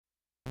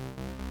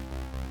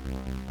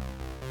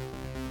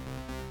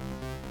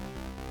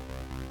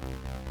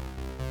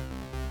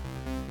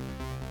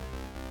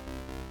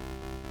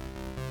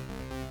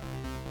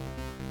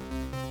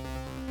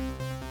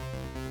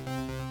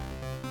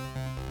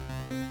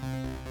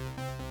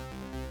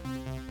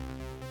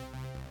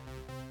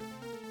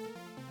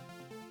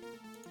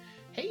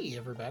Hey,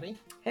 everybody.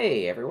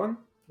 Hey everyone,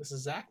 This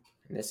is Zach,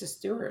 this is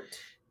Stuart.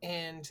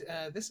 and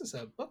this is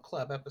a book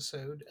club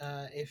episode.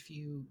 If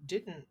you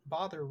didn't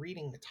bother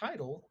reading the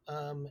title,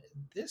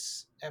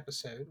 this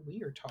episode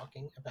we are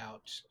talking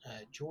about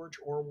George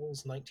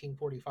Orwell's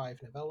 1945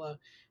 novella,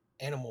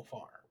 Animal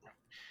Farm.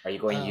 Are you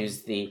going to Um,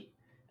 use the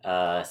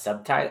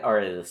subtitle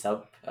or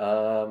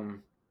the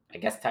I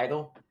guess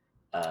title?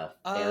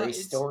 Fairy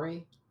it's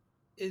story?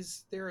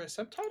 Is there a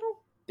subtitle?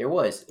 There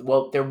was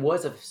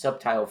a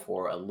subtitle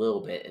for a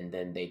little bit, and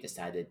then they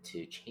decided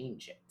to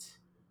change it.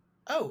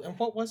 Oh, and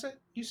what was it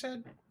you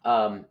said?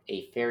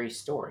 A fairy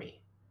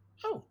story.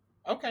 Oh,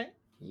 okay.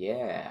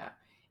 Yeah,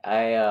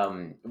 I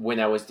when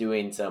I was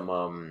doing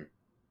some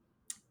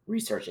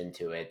research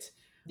into it,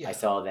 I Yeah,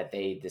 saw that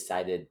they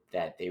decided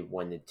that they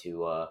wanted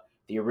to.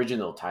 The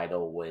original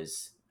title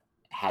was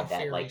a had that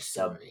fairy like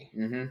sub. story.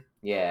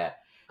 Yeah,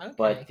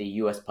 but Okay. the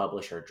U.S.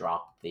 publisher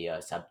dropped the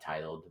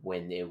subtitled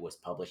when it was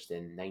published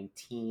in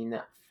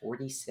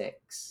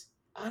 1946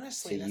 to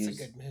Honestly, that's a use.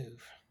 good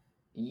move.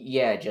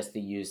 Yeah, just to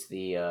use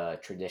the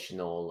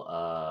traditional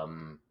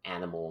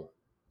animal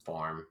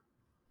farm.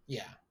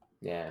 Yeah.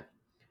 Yeah,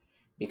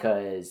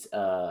 because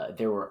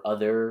there were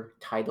other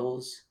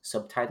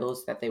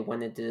subtitles that they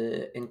wanted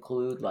to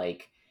include,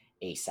 like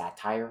a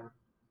satire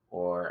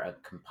or a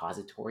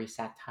compository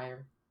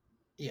satire,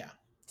 Yeah.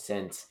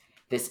 since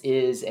this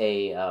is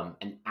a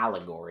an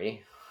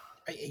allegory.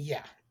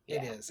 Yeah,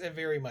 it Yeah, is. It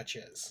very much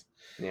is.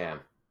 yeah.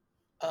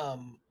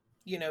 Um,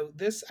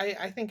 this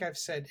I think I've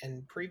said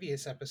in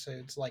previous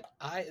episodes, like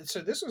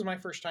this was my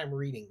first time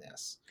reading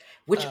this.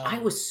 Which I Um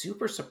was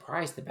super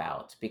surprised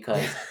about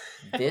yeah. because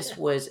this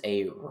was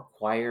a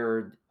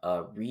required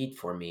read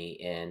for me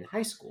in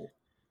high school.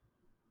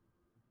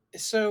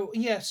 So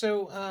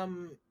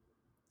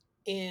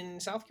in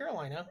South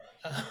Carolina,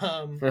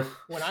 um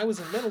when I was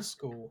in middle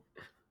school,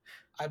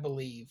 I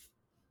believe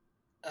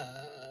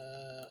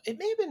it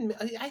may have been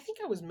I think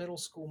I was middle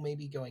school,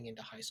 maybe going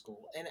into high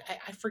school, and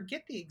I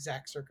forget the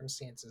exact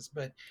circumstances,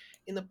 but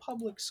in the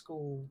public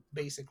school,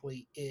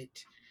 basically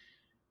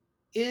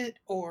it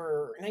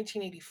or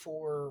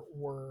 1984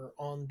 were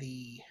on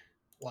the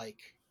like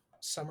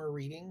summer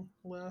reading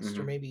list,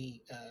 or Hmm.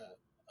 maybe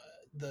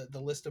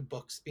the list of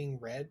books being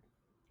read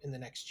in the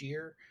next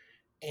year,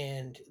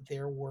 and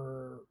there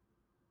were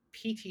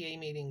PTA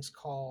meetings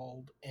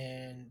called,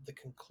 and the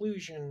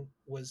conclusion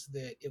was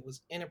that it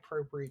was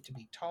inappropriate to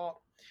be taught.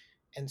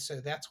 And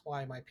so that's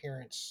why my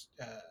parents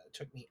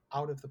took me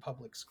out of the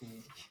public school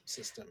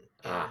system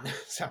in Ah,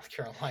 South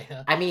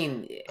Carolina. I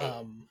mean,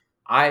 Um,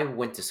 I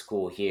went to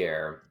school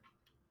here,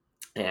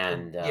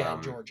 and yeah,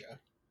 in Georgia.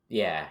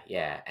 yeah,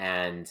 yeah,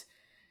 and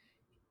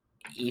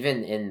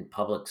even in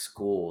public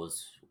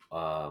schools,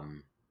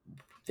 um,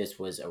 this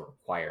was a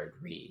required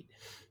read,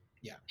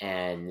 Yeah,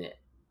 and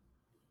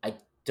I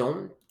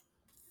don't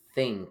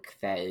think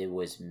that it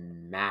was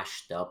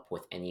mashed up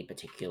with any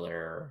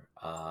particular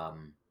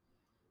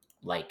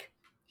like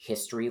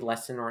history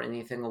lesson or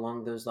anything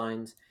along those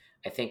lines.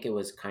 I think it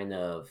was kind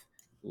of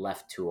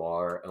left to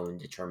our own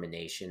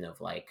determination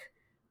of like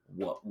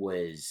what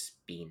was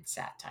being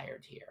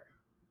satired here.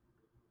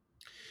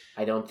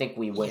 I don't think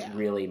we went yeah,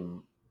 really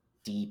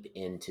deep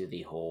into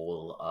the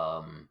whole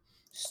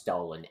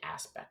Stalin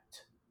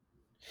aspect.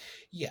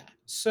 yeah.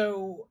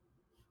 So,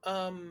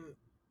 um,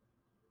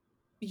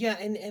 yeah,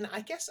 and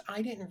I guess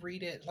I didn't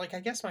read it. Like, I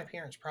guess my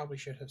parents probably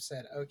should have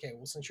said, "Okay,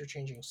 well, since you're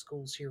changing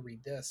schools here,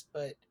 read this."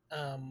 But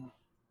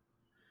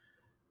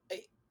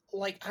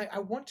I, I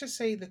want to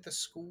say that the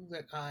school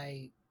that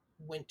I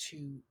went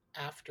to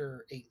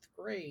after eighth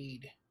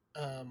grade,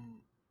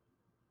 um,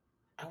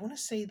 I want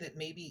to say that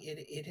maybe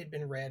it had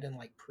been read in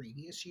like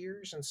previous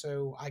years, and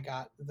so I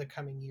got the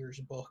coming year's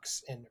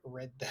books and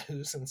read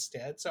those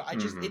instead. So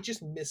Hmm. it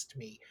just missed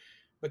me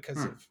because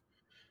Hmm. of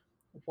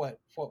what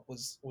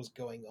was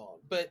going on.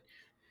 But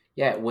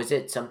Yeah, was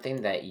it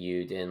something that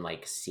you didn't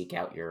like seek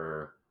out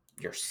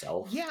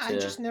yourself yeah, I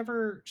to? just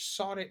never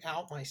sought it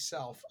out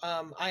myself.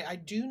 I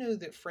do know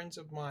that friends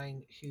of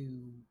mine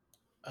who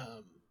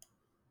um,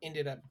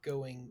 did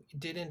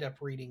end up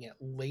reading it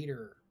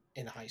later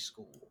in high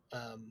school,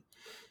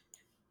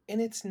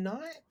 and it's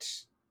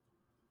not.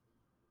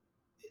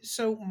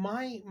 So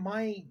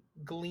my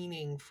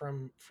gleaning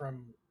from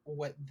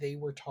what they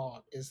were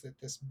taught is that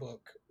this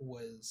book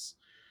was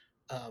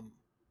um,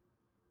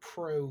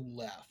 pro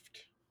left,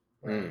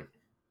 Hmm. right?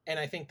 And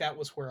I think that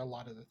was where a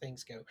lot of the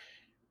things go.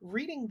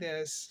 Reading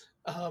this,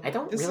 I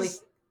don't really.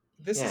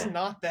 this is Yeah,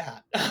 not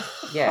that.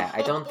 yeah.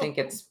 I don't think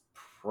it's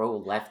pro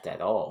left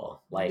at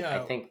all. Like, I No,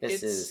 think this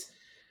it's is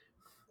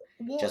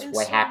well, just and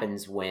what some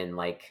happens when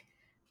like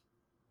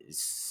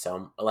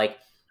some like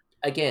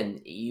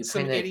again you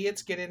some kind of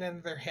idiots get it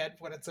in their head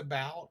what it's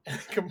about and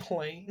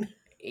complain.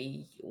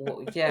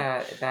 well,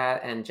 yeah,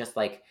 that, and just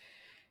like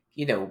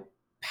you know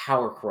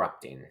power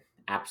corrupting,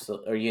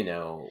 absolute,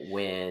 or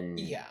when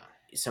Yeah,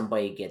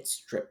 somebody gets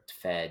stripped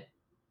fed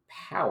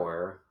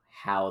power,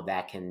 how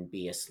that can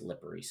be a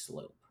slippery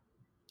slope.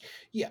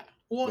 yeah.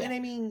 Well, Yeah. and I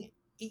mean,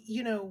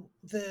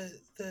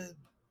 the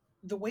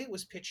the way it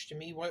was pitched to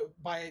me,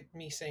 by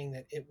me saying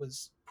that it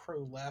was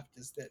pro left,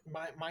 is that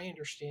my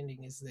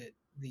understanding is that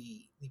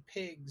the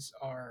pigs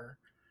are,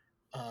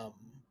 um,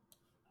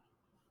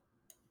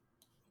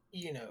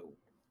 you know,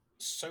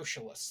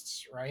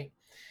 socialists, right?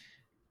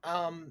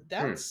 Hmm.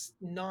 That's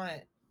not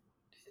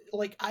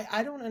like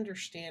I don't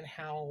understand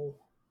how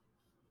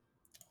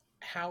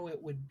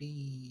it would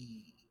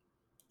be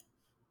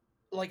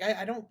like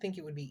I don't think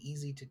it would be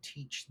easy to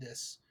teach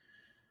this,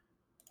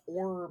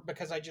 or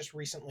because I just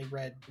recently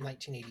read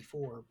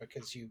 1984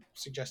 because you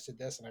suggested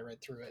this and I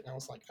read through it and I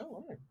was like, oh,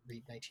 I'm going to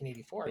read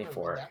 1984. I've never read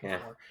Before, that yeah.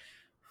 before,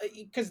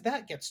 because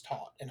that gets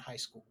taught in high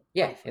school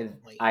Yeah, pretty and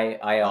frequently.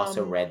 I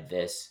also Um, read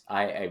this.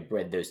 I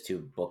read those two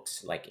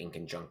books like in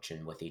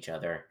conjunction with each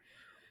other.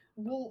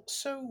 well,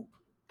 so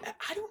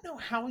I don't know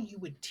how you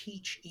would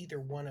teach either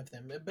one of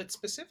them, but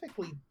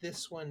specifically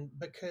this one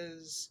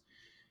because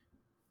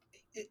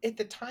at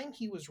the time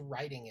he was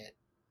writing it,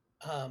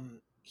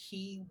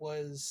 he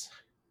was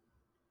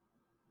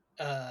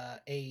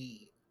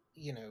a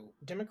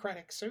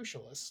democratic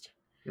socialist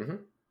Hmm.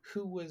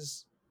 who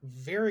was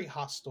very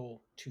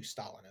hostile to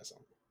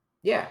Stalinism.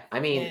 Yeah, I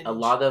mean, a And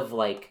lot of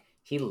like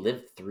he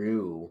lived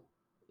through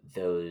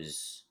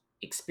those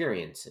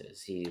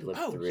experiences. He lived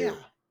oh yeah, through,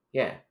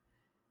 yeah,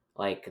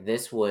 like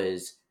this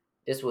was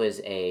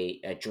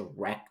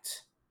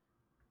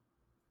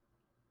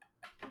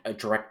a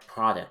direct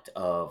product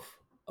of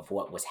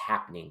what was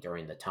happening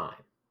during the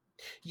time.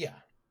 yeah,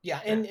 yeah.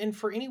 Yeah. And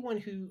for anyone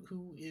who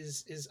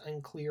is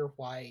unclear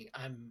why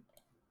I'm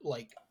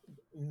like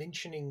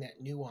mentioning that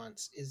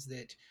nuance is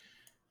that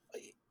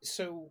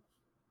so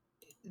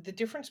the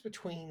difference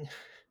between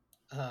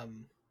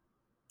um,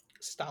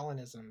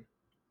 Stalinism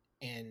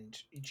and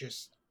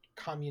just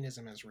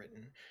communism as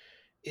written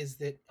is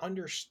that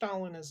under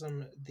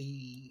Stalinism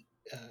the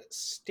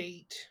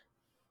state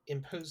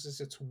imposes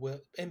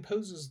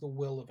the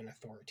will of an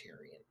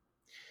authoritarian.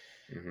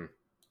 Hmm.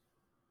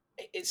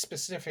 It's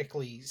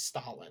specifically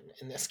Stalin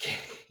in this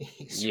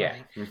case, Yeah.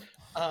 right?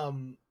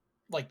 Um,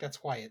 like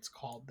that's why it's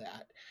called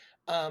that.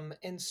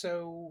 And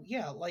so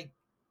yeah, like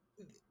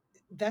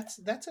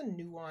that's a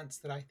nuance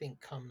that I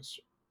think comes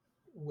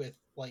with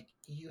like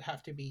you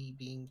have to be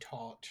being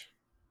taught,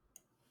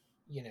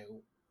 you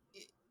know,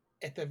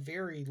 at the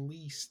very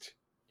least,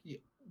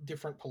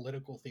 different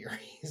political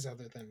theories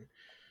other than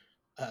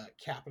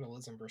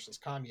capitalism versus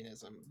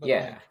communism. But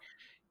Yeah. like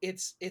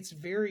it's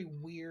very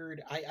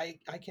weird. I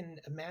can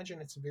imagine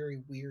it's very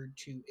weird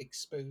to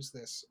expose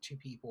this to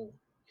people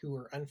who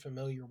are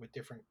unfamiliar with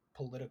different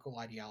political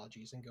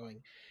ideologies and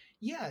going,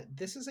 yeah,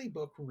 this is a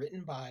book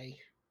written by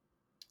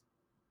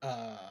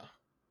uh,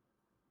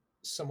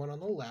 someone on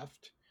the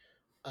left,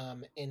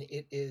 and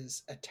it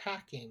is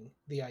attacking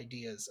the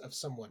ideas of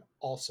someone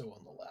also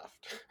on the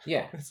left.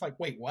 Yeah. It's like,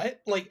 wait,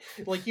 what? Like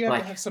you have to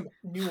Like, have some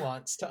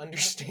nuance to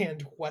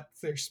understand what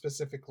they're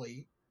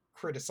specifically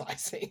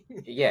criticizing.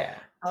 yeah.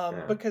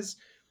 Yeah. Because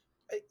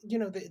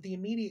the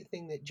immediate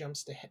thing that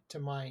jumps to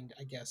mind,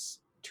 I guess,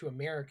 to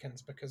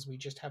Americans, because we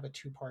just have a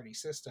two-party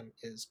system,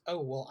 is, oh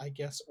well, I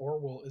guess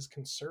Orwell is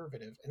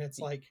conservative, and it's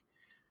like,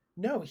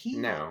 no,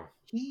 No.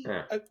 he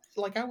Yeah.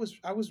 like I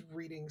was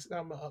reading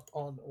some up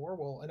on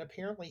Orwell, and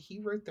apparently he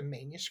wrote the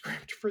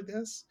manuscript for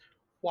this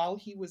while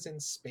he was in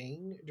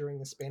Spain during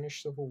the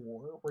Spanish Civil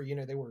War, where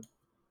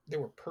they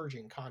were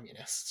purging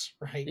communists,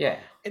 right? Yeah.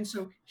 And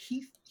so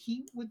he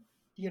would,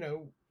 you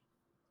know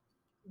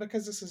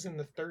because this is in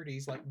the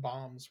 30s, like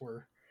bombs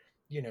were,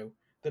 you know,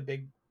 the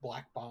big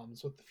black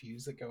bombs with the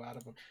fuse that go out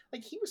of them.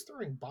 Like he was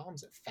throwing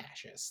bombs at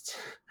fascists,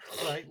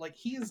 right? Like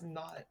he is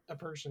not a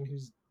person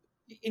who's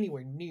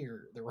anywhere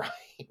near the right,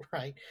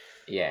 right?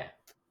 Yeah.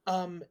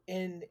 And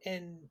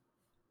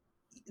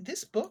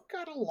this book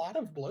got a lot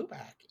of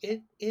blowback.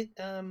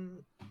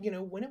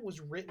 When it was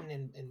written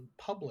and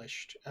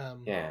published,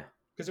 Yeah.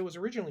 because it was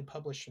originally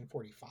published in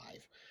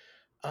 45,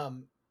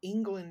 um,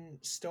 England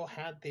still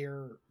had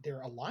their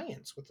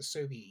alliance with the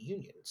Soviet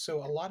Union. So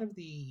a lot of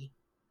the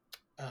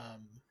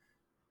um,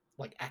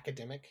 like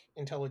academic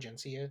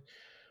intelligentsia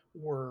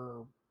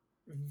were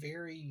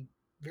very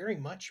very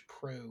much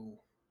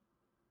pro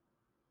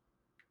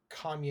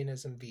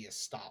communism via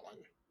Stalin.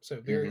 So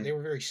Hmm. they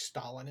were very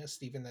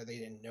Stalinist, even though they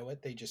didn't know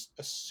it. They just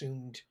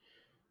assumed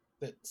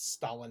that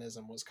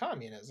Stalinism was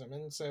communism,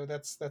 and so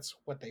that's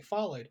what they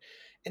followed.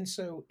 And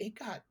so it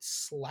got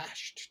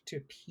slashed to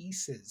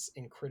pieces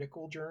in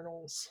critical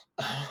journals.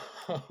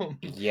 um,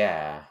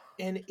 Yeah.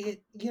 and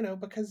it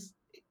because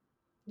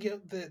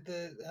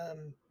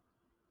the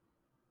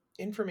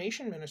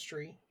information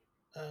ministry,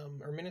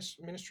 or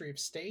ministry of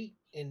state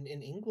in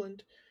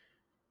England,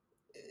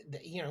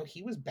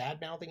 he was bad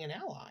mouthing an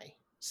ally.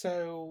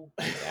 So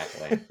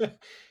Exactly.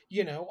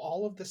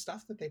 all of the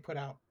stuff that they put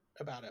out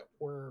about it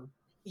were,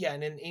 yeah.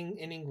 And in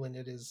England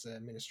it is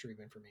Ministry of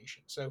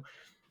Information. So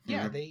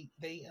yeah, Hmm.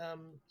 they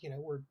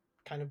were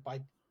kind of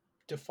by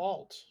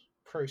default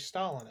pro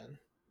Stalin,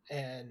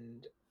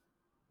 and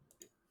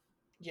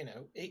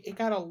it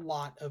got a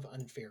lot of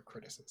unfair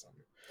criticism.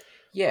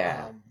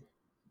 Yeah. Um,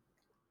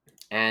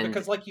 And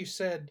because like you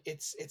said,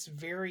 it's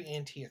very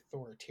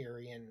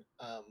anti-authoritarian.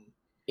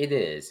 it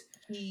is.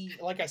 He,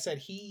 like I said,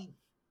 he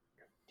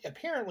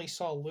apparently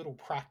saw little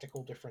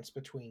practical difference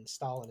between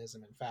Stalinism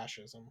and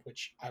fascism,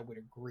 which I would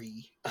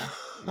agree.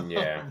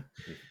 Yeah.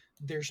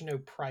 There's no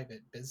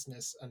private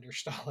business under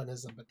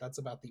Stalinism, but that's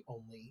about the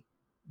only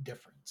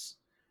difference.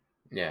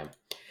 Yeah.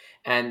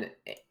 And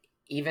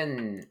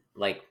even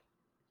like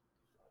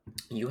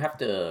you have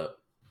to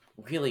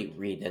really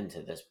read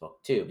into this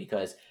book too,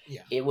 because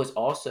Yeah, it was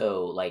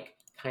also like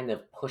kind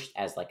of pushed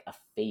as like a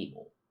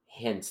fable,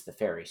 hence the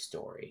fairy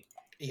story.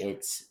 yeah,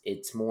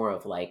 It's more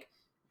of like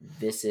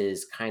this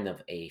is kind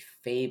of a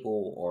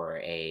fable or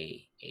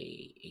a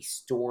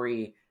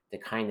story to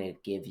kind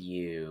of give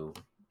you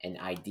an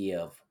idea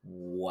of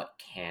what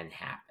can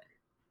happen.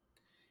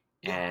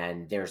 yeah,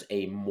 And there's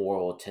a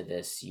moral to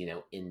this,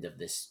 end of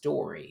this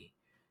story.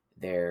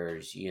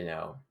 There's,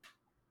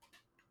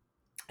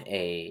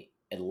 a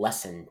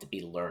lesson to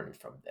be learned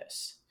from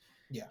this.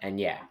 yeah. And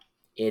yeah,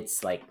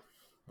 it's like,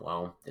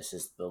 well, this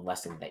is the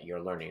lesson that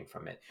you're learning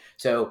from it.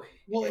 So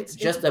Well, it's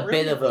just a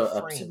bit of brilliantly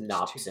a framed too.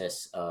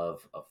 synopsis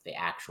of the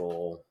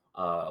actual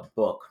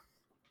book.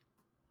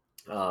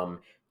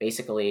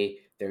 Basically,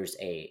 there's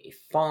a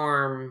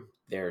farm.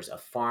 There's a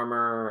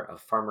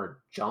farmer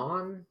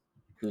John,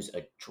 who's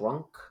a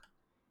drunk,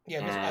 Yeah,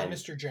 and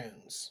Mr.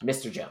 Jones.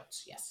 Mr.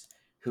 Jones, yes,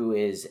 who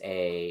is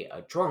a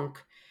drunk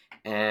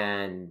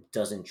and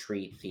doesn't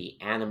treat the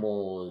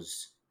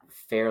animals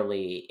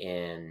fairly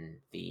in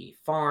the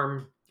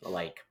farm.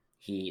 Like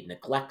he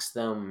neglects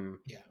them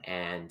Yeah,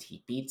 and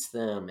he beats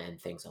them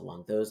and things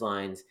along those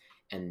lines.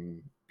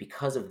 And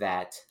because of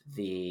that,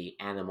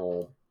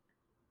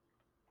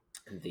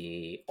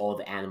 all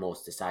the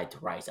animals decide to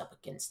rise up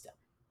against him.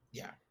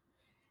 yeah,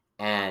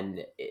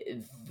 And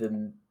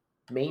the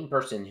main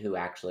person who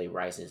actually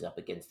rises up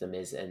against them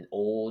is an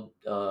old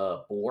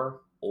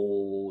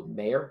old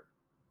mayor,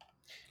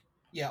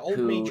 yeah. Old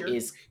who Major.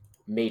 is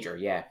major,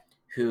 yeah,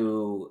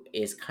 who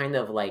is kind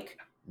of like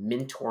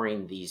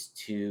mentoring these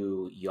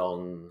two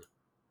young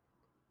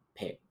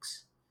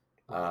pigs,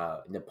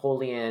 Right.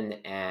 Napoleon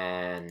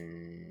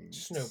and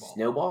Snowball.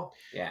 Snowball,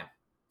 yeah.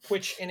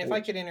 Which, and if I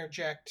Which, could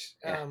interject,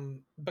 yeah.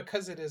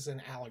 because it is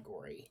an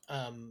allegory,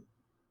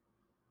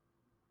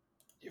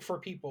 for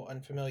people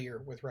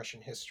unfamiliar with Russian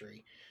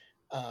history,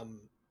 um,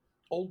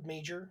 Old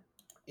Major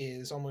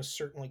is almost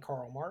certainly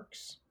Karl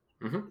Marx,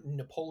 Hmm.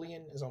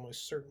 Napoleon is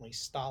almost certainly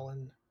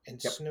Stalin, and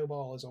Yep.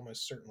 Snowball is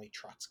almost certainly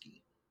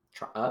Trotsky.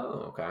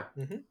 Oh, okay.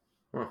 Hmm.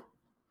 Huh.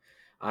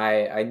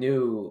 I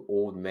knew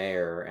old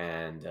mayor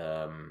and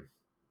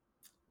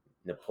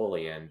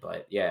Napoleon,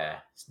 but yeah,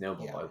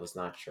 Snowball. Yeah. I was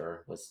not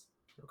sure was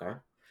okay.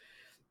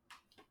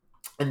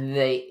 And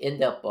they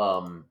end up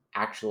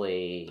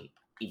actually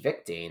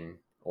evicting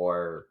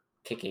or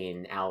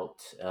kicking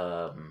out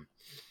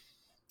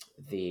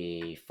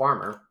the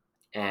farmer,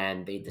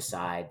 and they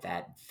decide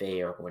that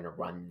they are going to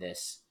run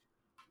this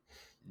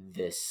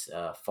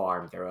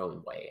farm their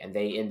own way, and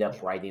they end up Yeah.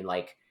 writing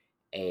like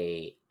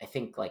I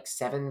think like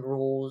seven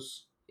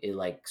rules,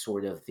 like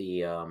sort of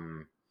the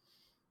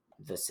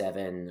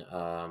seven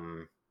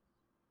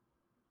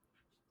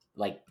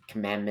like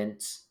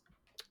commandments,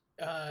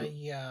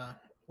 Yeah.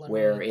 Let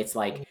where me it's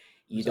let like me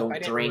you those up. I don't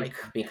didn't drink write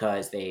them down.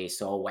 because they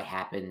saw what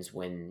happens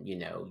when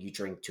you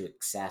drink to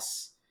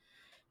excess.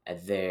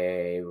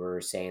 They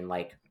were saying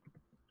like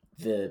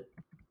the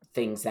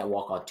things that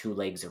walk on two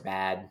legs are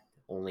bad,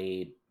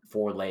 only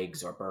four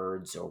legs are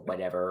birds or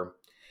whatever.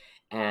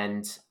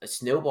 And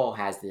Snowball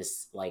has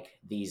this like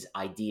these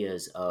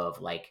ideas of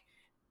like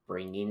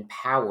bringing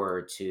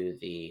power to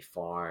the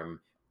farm,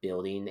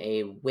 building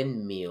a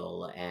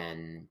windmill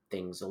and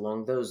things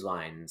along those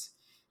lines,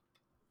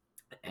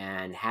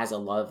 and has a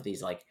lot of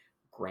these like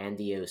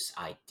grandiose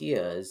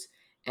ideas.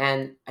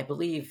 And I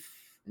believe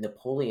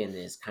Napoleon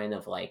is kind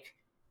of like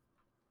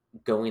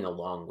going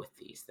along with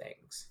these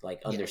things,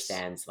 like Yes.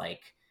 understands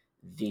like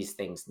these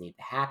things need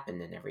to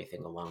happen and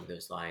everything along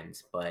those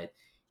lines, but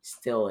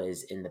still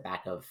is in the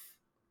back of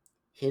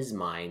his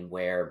mind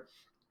where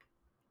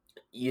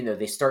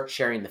they start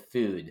sharing the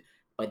food,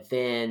 but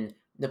then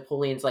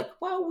Napoleon's like,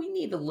 well, we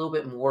need a little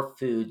bit more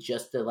food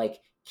just to like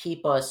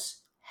keep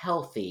us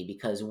healthy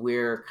because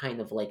we're kind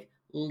of like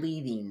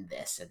leading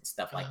this and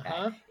stuff Uh like that.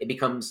 huh. It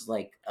becomes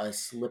like a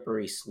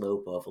slippery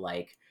slope of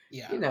like,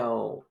 Yeah.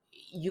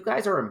 you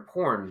guys are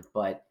important,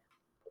 but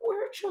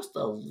we're just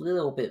a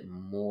little bit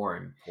more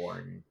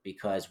important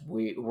because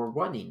we're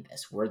running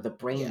this. We're the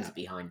brains Yeah.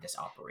 behind this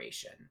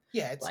operation.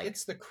 Yeah. It's Like,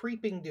 it's the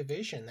creeping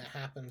division that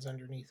happens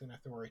underneath an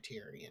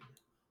authoritarian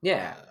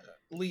yeah.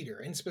 uh, leader,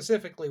 and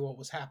specifically what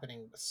was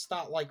happening with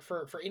Like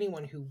for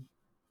anyone who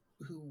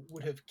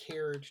would have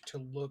cared to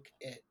look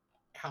at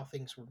how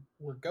things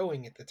were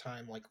going at the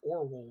time, like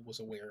Orwell was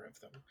aware of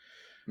them.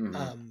 Hmm.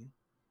 Um,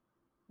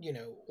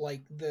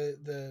 like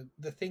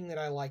the thing that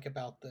I like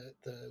about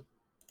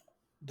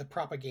the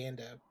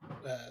propaganda,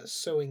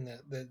 sowing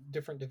the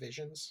different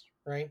divisions,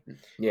 right?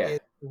 Yeah. Is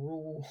the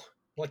rule,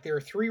 like there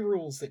are three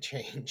rules that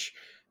change.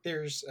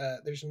 There's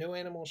no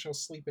animal shall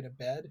sleep in a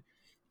bed,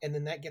 and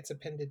then that gets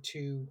appended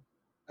to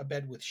a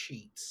bed with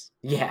sheets,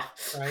 Yeah.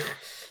 right?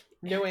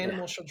 No Yeah.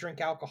 animal shall drink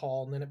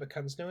alcohol, and then it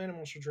becomes no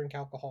animal shall drink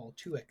alcohol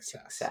to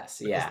excess Success.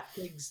 because Yeah.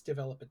 the pigs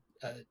develop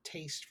a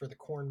taste for the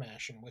corn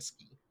mash and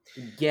whiskey.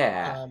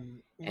 Yeah.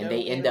 And No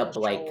they end animal up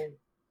like, shall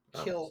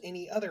oh, kill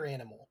any other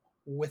animal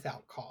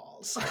without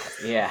cause.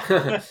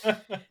 yeah.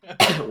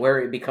 Where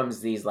it becomes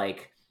these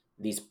like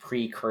these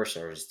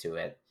precursors to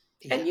it.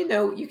 Yeah.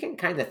 And you can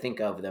kind of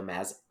think of them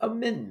as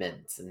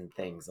amendments and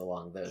things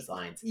along those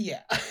lines.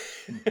 Yeah.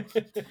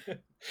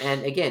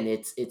 And again,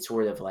 it's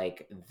sort of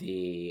like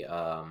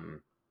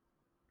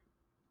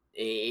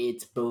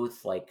it's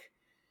both like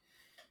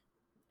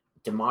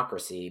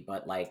democracy,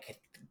 but like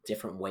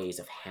different ways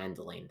of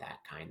handling that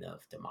kind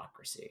of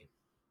democracy.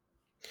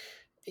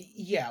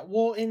 Yeah.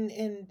 Well,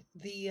 and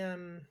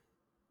the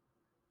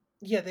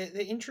yeah,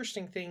 the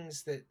interesting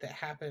things that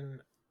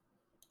happen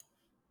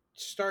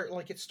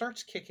it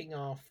starts kicking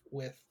off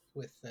with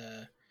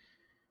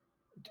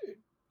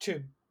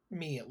to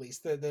me at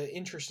least the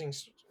interesting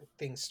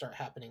things start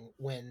happening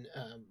when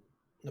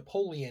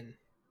Napoleon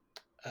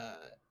uh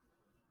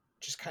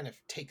just kind of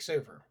takes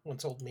over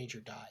once old Major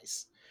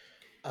dies.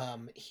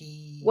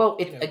 He, Well,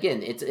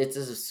 it's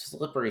a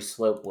slippery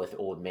slope with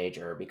Old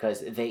Major because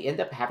they end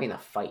up having a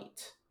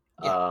fight.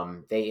 yeah.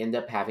 They end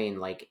up having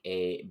like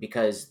a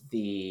because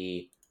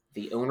the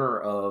owner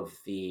of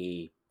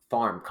the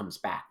farm comes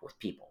back with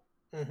people,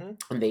 Hmm.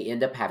 and they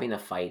end up having a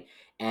fight.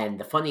 And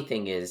the funny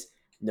thing is,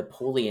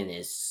 Napoleon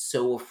is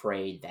so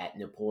afraid that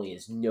Napoleon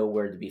is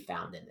nowhere to be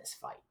found in this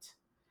fight,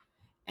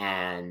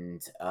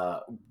 and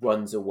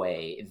runs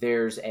away.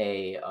 There's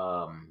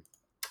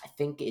I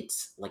think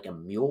it's like a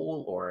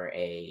mule or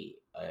a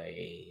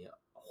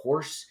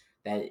horse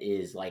that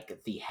is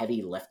like the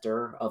heavy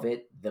lifter of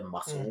it, the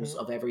muscles Hmm.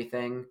 of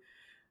everything,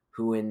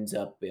 who ends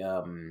up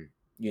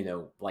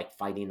like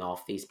fighting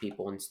off these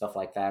people and stuff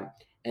like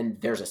that.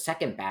 And there's a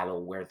second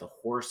battle where the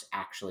horse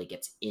actually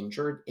gets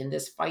injured in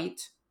this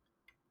fight,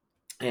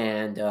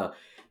 and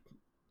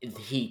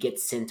he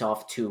gets sent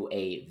off to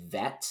a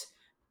vet.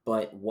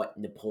 But what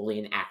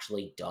Napoleon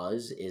actually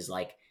does is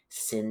like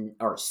send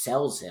or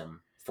sells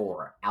him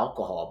for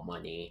alcohol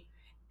money,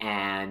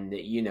 and To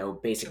the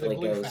basically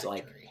glue goes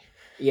like, factory.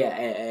 yeah,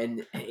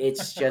 and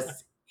it's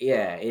just,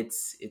 yeah,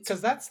 it's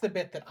Because that's the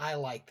bit that I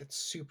like that's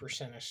super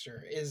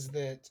sinister is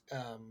that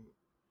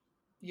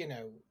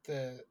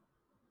the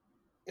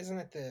isn't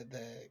it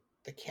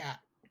the cat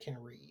can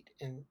read,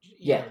 and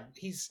yeah,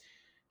 he's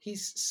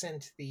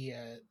sent the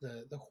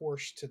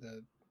horse to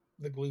the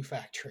glue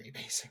factory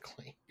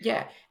basically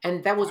yeah.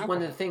 And that for was one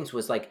of the alcohol. things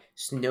was like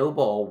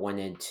Snowball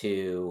wanted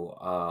to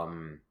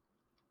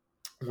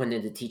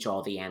teach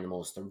all the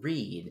animals to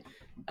read.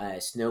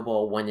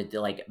 Snowball wanted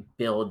to like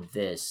build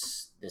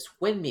this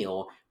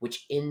windmill,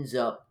 which ends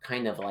up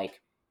kind of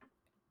like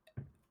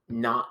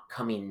not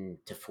coming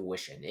to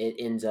fruition. It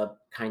ends up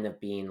kind of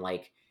being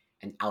like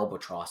an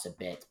albatross a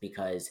bit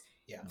because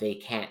Yeah. they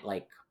can't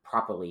like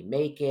properly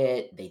make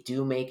it. They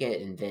do make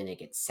it, and then it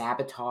gets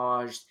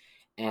sabotaged,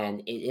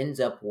 and it ends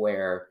up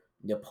where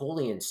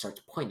Napoleon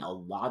starts putting a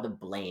lot of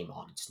blame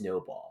on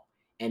Snowball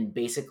and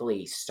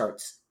basically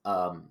starts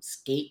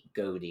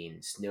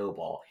scapegoating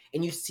Snowball.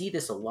 And you see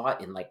this a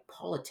lot in like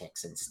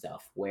politics and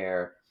stuff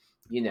where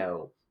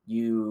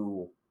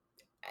you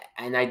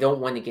and I don't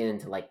want to get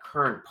into like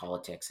current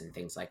politics and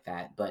things like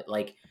that, but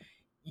like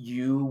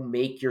you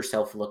make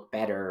yourself look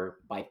better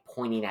by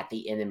pointing at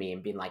the enemy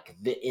and being like,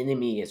 the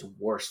enemy is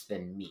worse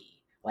than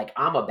me. Like,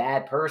 I'm a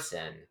bad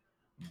person,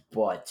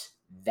 but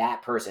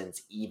that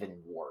person's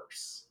even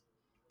worse.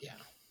 Yeah.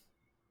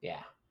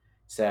 Yeah.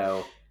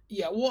 So,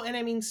 Yeah, well, and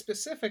I mean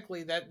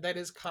specifically that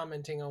is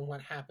commenting on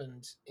what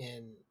happened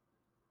in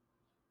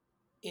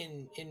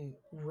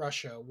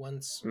Russia mhm,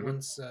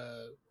 once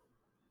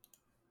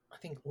I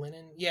think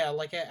Lenin, yeah,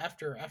 like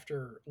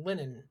after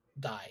Lenin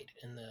died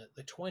in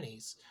the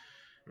 20s,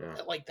 yeah.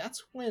 like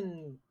that's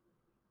when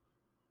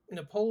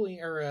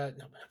Napoleon or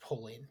no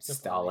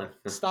Stalin.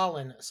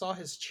 Stalin saw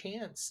his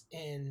chance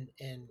and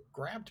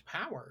grabbed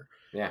power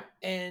Yeah.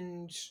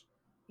 and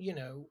you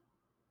know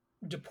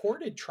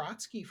deported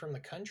Trotsky from the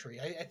country.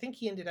 I think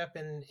he ended up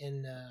in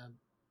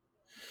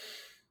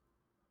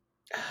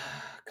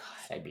God.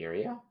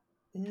 Siberia?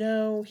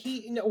 No,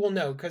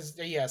 no, because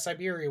yeah,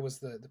 Siberia was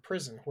the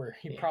prison where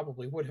he Yeah.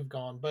 probably would have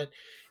gone, but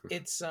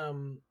it's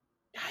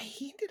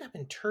he ended up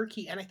in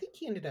Turkey, and I think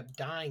he ended up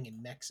dying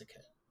in Mexico.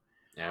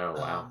 Oh,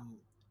 wow. Um,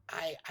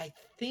 I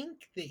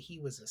think that he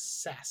was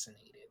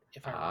assassinated,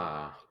 if I remember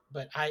Ah,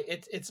 right,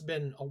 but it's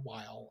been a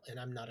while, and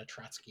I'm not a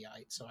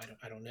Trotskyite, so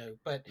I don't know,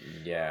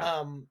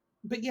 yeah.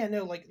 but yeah,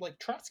 no, like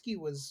Trotsky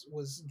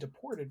was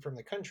deported from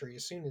the country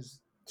as soon as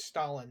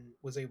Stalin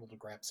was able to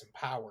grab some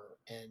power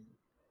and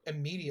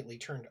immediately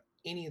turned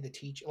any of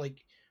the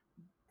like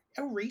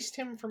erased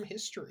him from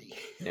history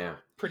Yeah.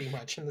 pretty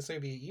much in the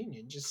Soviet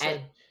Union. Just And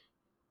said,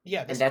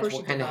 yeah, and this that's what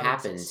person did kind of not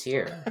happens exist.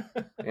 here.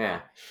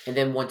 Yeah. And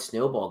then once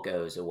Snowball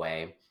goes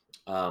away,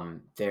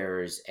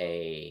 there's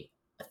a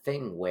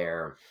thing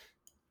where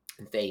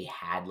they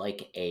had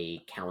like a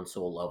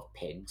council of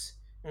pigs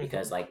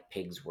because Hmm. like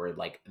pigs were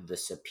like the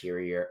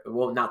superior,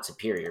 well, not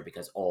superior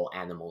because all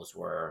animals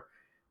were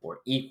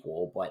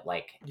equal, but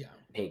like Yeah.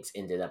 pigs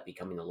ended up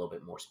becoming a little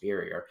bit more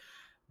superior.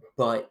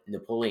 But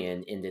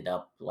Napoleon ended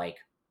up like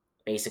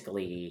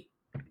basically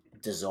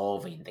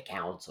dissolving the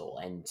council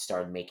and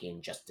started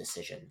making just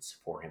decisions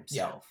for Yeah.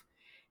 himself.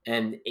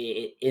 And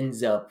it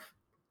ends up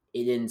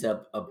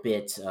a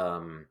bit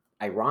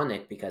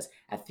ironic because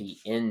at the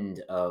end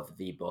of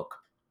the book,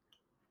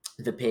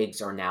 the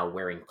pigs are now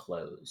wearing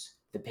clothes.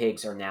 The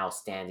pigs are now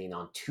standing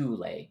on two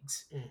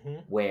legs, Hmm.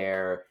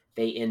 where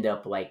they end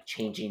up like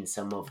changing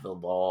some of the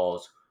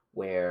laws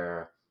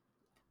where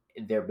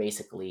they're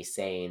basically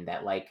saying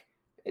that like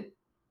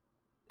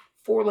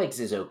four legs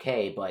is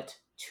okay, but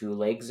two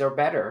legs are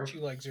better.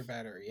 Two legs are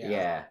better. Yeah.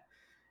 Yeah.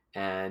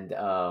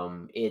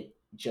 And it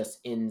just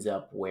ends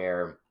up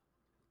where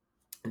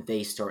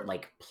they start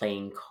like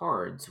playing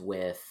cards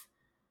with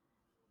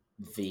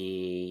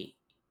the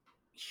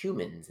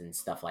humans and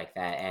stuff like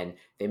that, and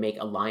they make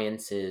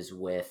alliances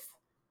with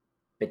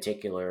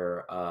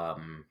particular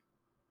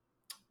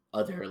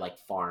other like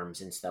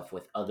farms and stuff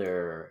with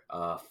other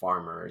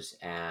farmers.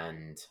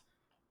 And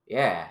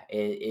yeah,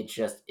 it's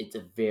a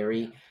Yeah.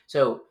 very,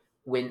 so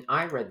when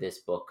I read this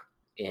book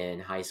in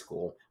high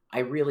school, I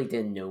really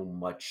didn't know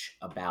much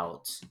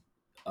about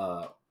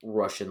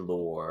Russian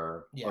lore,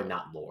 or Yeah.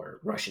 not lore,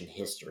 Russian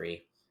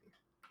history.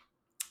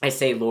 I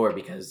say lore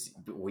because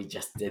we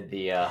just did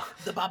the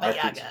The Baba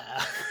RPG,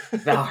 Yaga.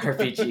 the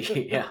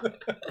RPG, yeah.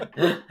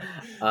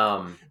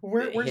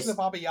 Where's the His,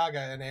 Baba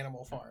Yaga in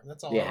Animal Farm?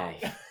 That's all I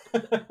yeah,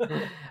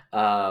 need.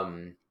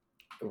 um,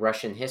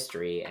 Russian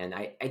history, and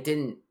I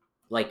didn't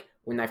like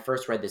when I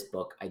first read this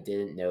book. I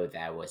didn't know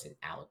that it was an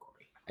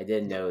allegory. I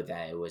didn't Yeah. know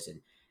that it was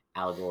an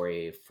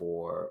allegory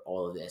for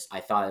all of this. I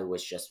thought it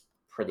was just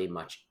pretty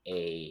much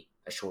a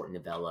short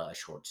novella, a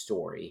short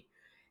story,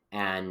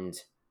 and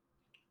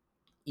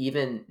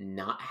even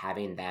not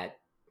having that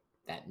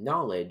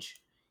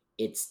knowledge,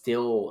 it's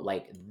still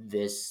like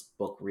this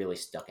book really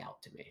stuck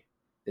out to me.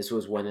 This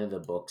was one of the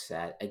books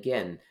that,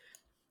 again,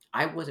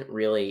 I wasn't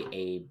really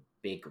a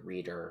big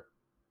reader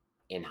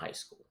in high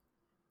school.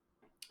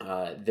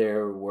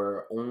 There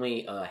were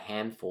only a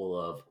handful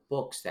of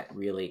books that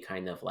really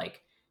kind of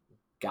like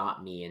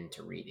got me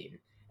into reading,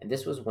 and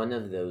this was one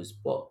of those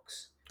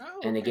books.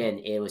 Oh, And okay. again,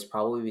 it was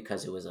probably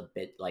because it was a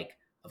bit like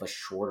of a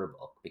shorter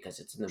book because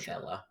it's a Sure.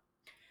 novella.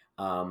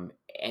 And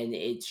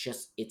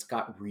it's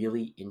got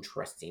really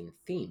interesting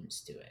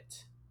themes to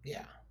it.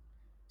 Yeah.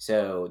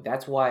 So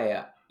that's why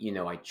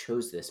I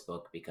chose this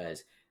book,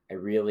 because I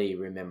really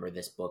remember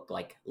this book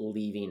like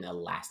leaving a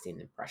lasting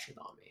impression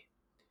on me.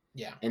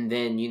 Yeah. And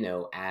then,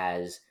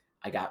 as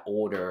I got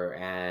older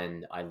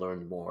and I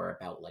learned more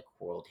about like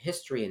world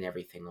history and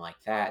everything like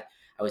that,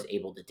 I was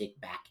able to dig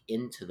back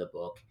into the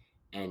book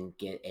and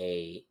get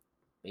a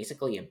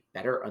basically a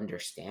better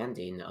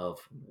understanding of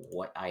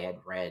what I had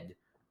read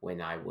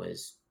when I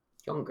was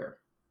younger,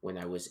 when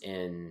I was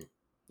in,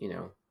 you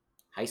know,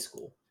 high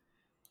school.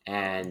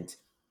 And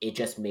it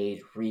just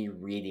made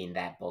rereading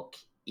that book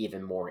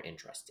even more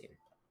interesting.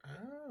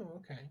 Oh,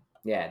 okay.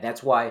 Yeah,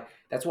 that's why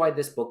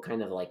this book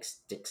kind of like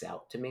sticks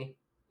out to me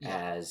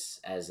Yeah. as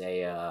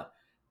a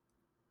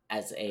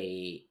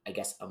I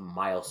guess a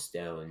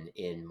milestone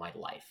in my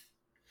life.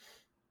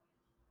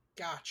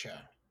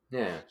 Gotcha.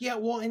 Yeah, Yeah,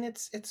 well, and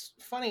it's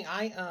funny.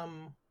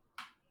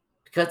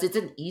 because it's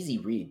an easy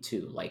read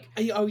too. Like,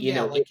 Oh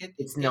yeah, like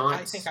it's I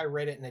not, think I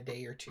read it in a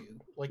day or two.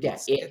 Like yeah,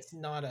 it's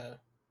not a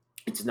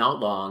it's not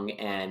long,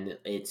 and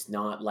it's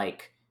not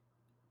like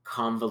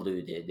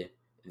convoluted.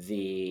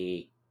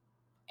 The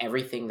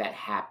Everything that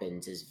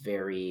happens is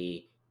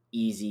very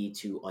easy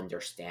to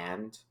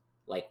understand,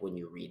 like when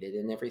you read it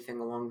and everything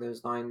along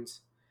those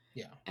lines.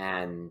 yeah.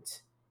 And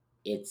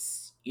it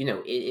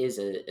is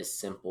a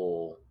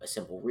simple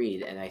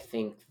read, and I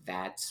think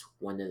that's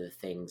one of the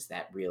things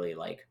that really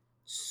like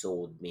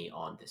sold me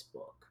on this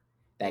book,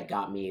 Yeah. that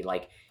got me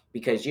like,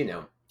 because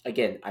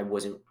again, I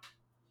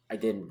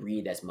didn't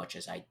read as much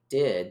as I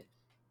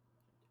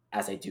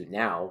do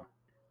now.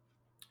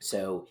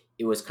 So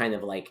it was kind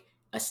of like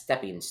a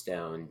stepping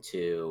stone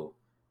to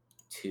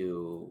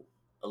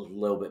a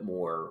little bit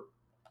more,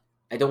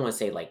 I don't want to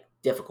say like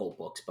difficult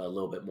books, but a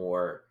little bit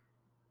more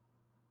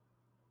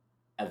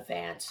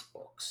advanced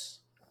books.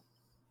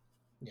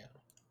 Yeah.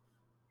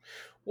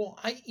 Well,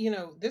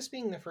 this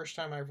being the first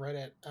time I've read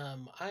it,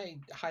 I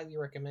highly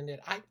recommend it.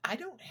 I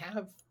don't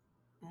have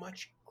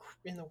much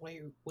in the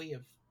way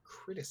of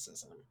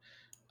criticism,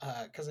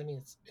 because I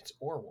mean it's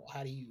Orwell.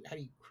 How do you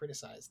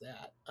criticize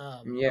that?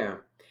 Yeah.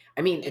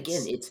 I mean,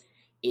 again, It's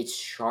it's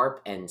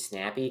sharp and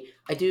snappy.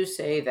 I do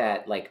say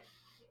that like,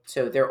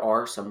 so there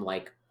are some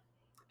like,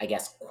 I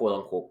guess,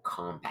 quote unquote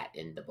combat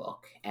in the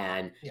book,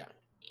 and yeah,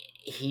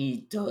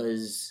 he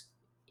does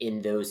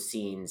in those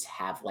scenes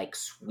have like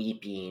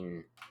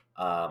sweeping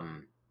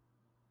um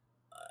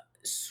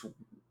sw-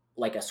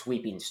 like a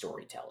sweeping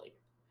storytelling.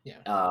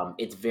 yeah,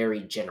 It's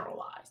very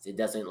generalized. It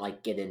doesn't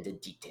like get into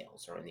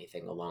details or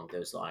anything along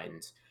those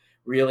lines.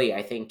 Really,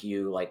 I think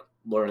you like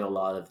learn a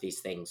lot of these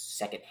things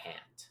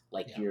secondhand.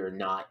 Like Yeah. you're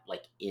not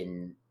like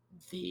in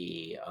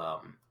the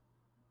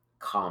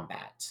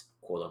combat,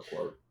 quote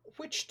unquote.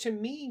 Which to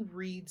me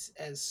reads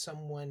as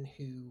someone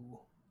who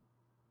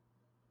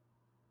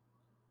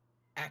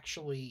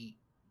actually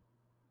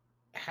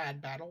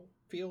had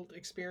battlefield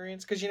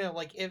experience, because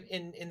like if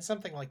in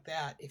something like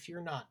that, if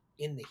you're not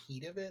in the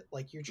heat of it,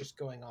 like you're just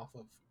going off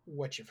of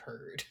what you've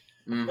heard.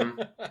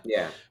 Mm-hmm.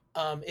 Yeah.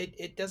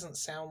 It doesn't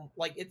sound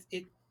like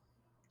it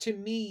to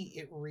me.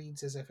 It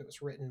reads as if it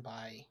was written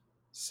by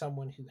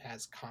someone who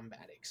has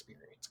combat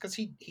experience, because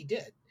he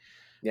did.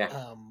 Yeah.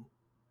 um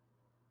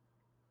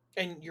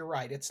and you're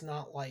right, it's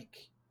not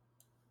like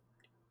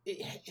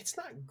it's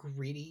not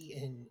gritty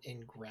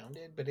and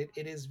grounded, but it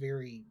is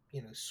very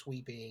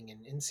sweeping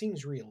and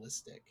seems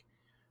realistic.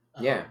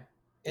 Yeah. um,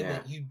 and Yeah.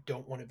 that you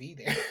don't want to be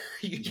there.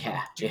 You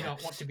Yeah. do Yeah.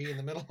 not want to be in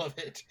the middle of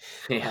it.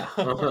 Yeah.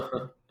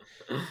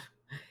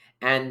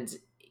 And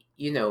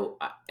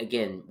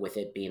again, with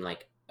it being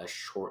like a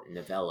short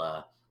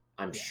novella,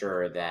 I'm Yeah,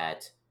 sure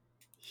that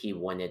he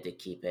wanted to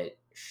keep it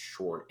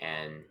short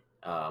and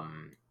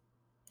um,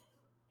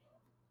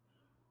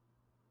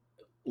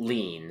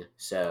 lean. yeah,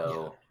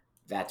 So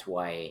that's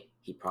why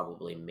he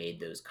probably made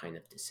those kind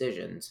of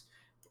decisions.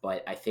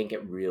 But I think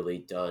it really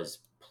does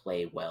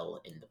play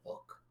well in the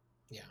book.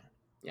 yeah.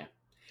 Yeah.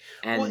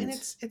 Well, and And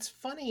it's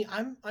funny.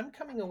 I'm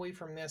coming away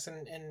from this,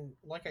 and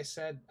like I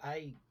said,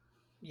 I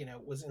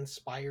was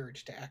inspired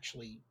to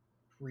actually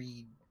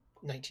read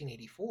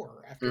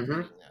 1984 after mhm,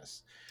 reading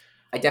this.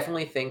 I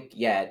definitely think,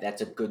 yeah,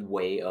 that's a good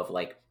way of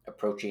like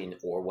approaching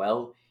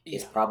Orwell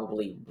is Yeah,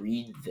 probably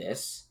read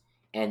this.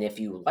 And if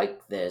you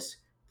like this,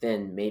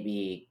 then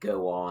maybe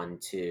go on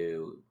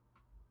to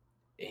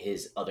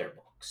his other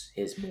books,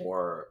 his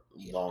more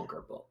yeah,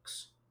 longer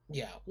books.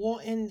 yeah. Well,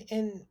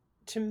 and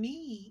to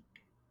me,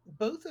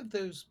 both of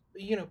those,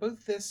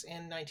 both this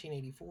and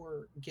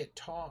 1984 get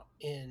taught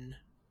in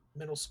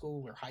middle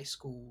school or high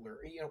school, or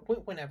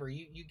whenever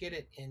you get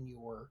it in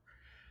your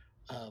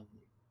um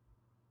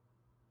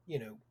you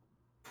know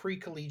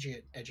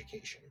pre-collegiate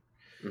education.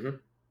 Hmm.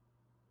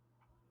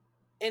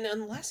 And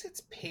unless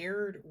it's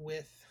paired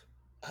with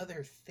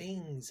other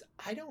things,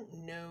 I don't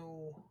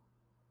know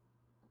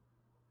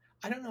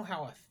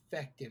how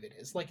effective it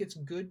is. Like, it's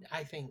good,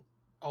 I think,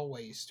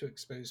 always to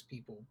expose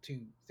people to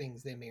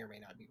things they may or may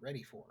not be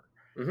ready for.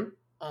 Hmm.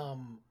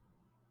 um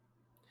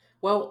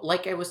Well,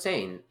 like I was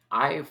saying,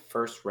 I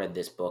first read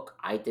this book.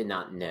 I did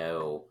not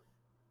know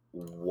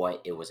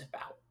what it was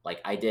about.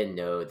 Like, I didn't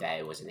know that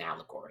it was an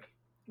allegory.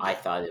 I yeah.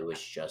 thought it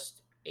was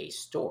just a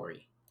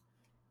story.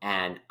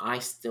 And I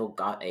still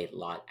got a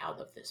lot out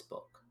of this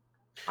book.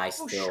 I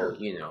Oh, still, sure,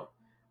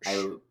 I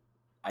sure.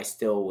 I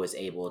still was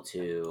able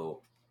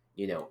to,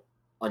 you know,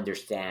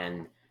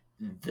 understand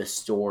the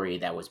story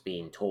that was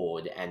being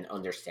told and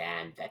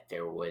understand that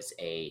there was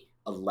a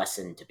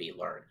lesson to be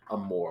learned, a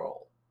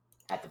moral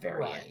at the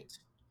very Right. end.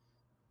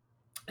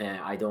 And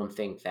I don't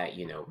think that,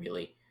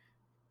 really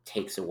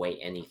takes away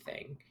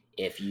anything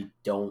if you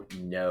don't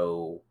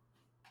know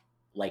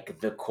like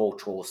the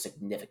cultural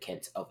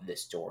significance of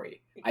this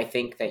story. I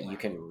think that you Right.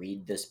 can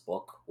read this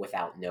book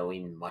without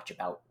knowing much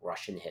about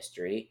Russian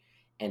history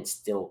and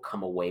still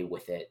come away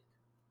with it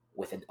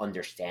with an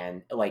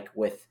understand like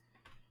with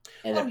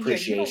an Oh yeah,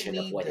 you don't appreciation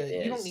of need what it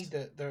is.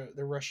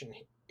 the Russian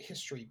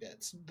history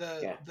bits.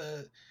 Yeah.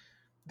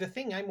 The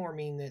thing I more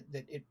mean that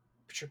it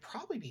should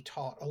probably be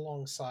taught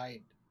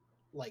alongside,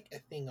 like, a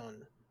thing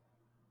on,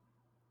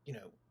 you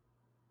know,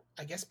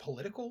 I guess,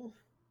 political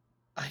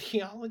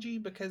ideology,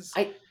 because,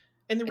 I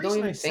and the I don't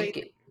reason I even say think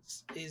it.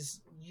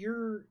 is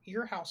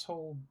your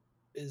household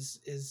is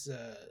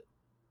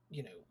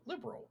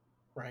liberal,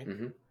 right?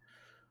 Mhm.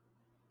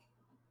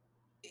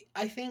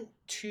 I think,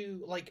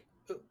 to, like,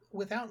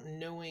 without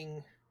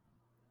knowing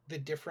the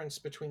difference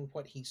between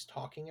what he's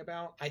talking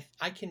about,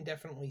 I can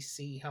definitely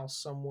see how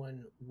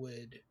someone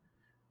would,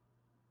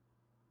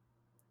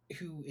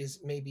 who is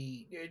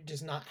maybe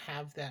does not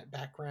have that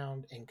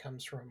background and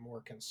comes from a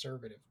more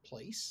conservative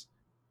place,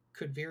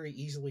 could very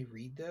easily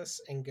read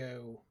this and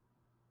go,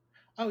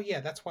 "Oh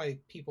yeah, that's why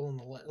people in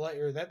the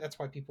or that's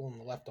why people in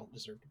the left don't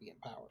deserve to be in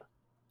power."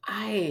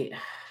 I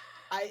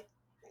I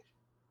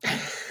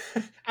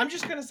I'm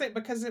just gonna say,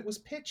 because it was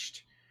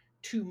pitched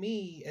to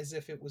me as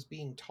if it was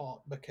being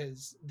taught,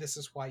 because this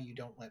is why you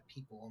don't let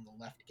people on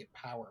the left get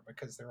power,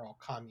 because they're all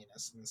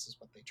communists and this is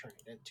what they turn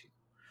it into,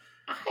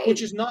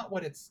 which I is not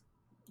what it's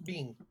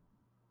being,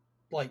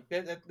 like.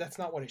 That's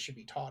not what it should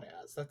be taught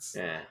as. That's,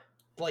 yeah.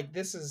 like,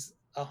 this is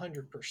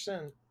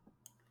 100%.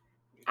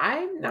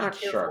 I'm Be not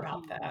sure careful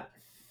about who that.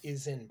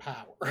 is in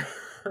power.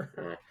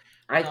 Uh,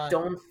 I Not.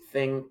 don't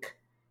think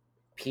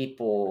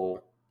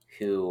people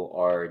who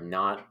are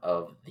not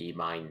of the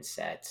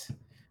mindset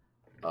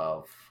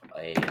of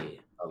a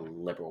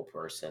liberal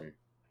person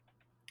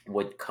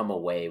would come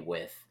away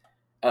with,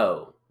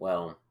 oh,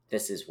 well,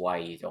 this is why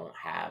you don't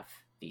have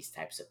these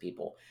types of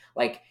people.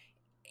 Like,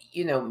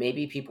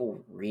 maybe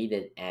people read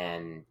it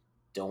and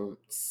don't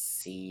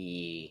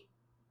see.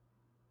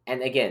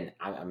 and again,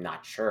 I'm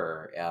not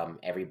sure.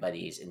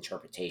 Everybody's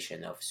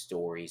interpretation of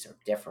stories are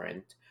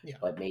different, Yeah.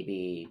 but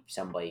maybe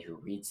somebody who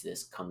reads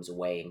this comes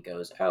away and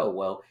goes, "Oh,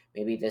 well,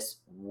 maybe this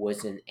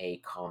wasn't a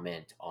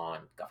comment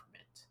on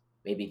government.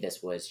 Maybe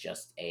this was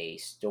just a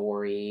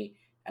story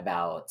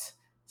about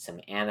some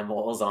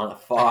animals on a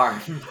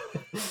farm,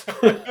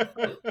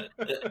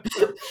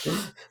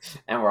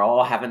 and we're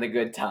all having a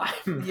good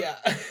time." Yeah.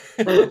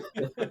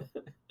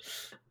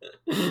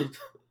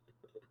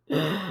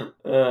 uh,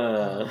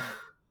 um,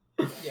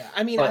 yeah.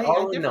 I mean, but I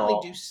all in definitely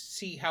do all,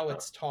 see how uh,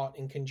 it's taught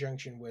in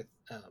conjunction with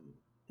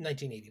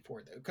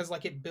 1984, though, because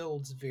like it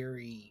builds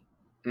very,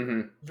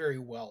 mhm, very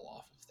well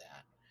off of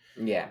that.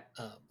 yeah.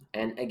 Um,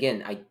 And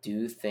again, I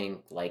do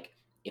think like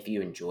if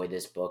you enjoy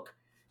this book,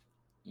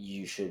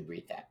 you should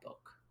read that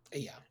book.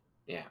 yeah.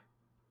 Yeah.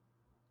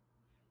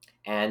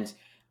 And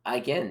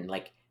again,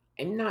 like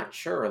I'm not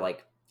sure,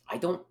 like I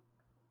don't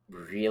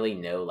really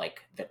know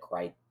like the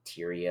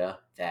criteria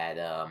that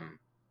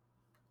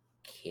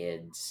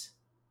kids,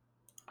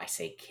 I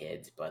say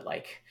kids, but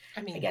like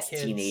I I mean, guess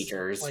kids,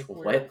 teenagers like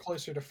we're what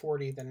closer to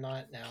 40 than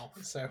not now.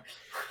 So,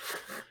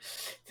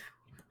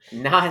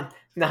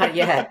 not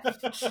yet.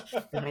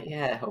 Not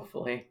yet,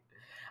 hopefully.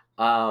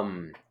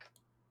 Um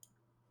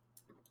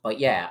but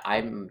yeah,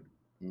 I'm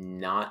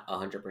not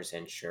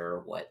 100% sure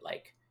what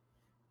like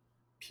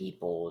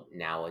people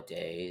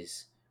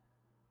nowadays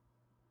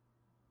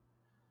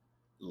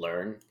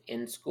learn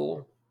in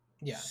school.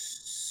 yeah.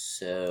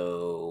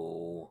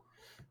 So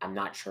I'm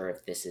not sure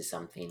if this is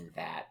something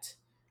that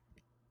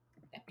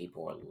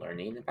people are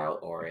learning about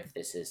or if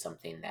this is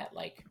something that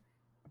like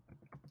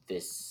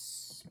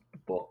this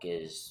book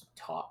is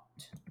taught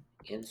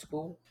in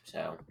school.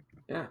 So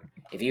yeah.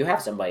 If you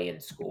have somebody in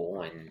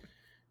school and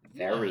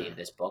they're Yeah. reading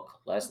this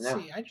book, let us Let's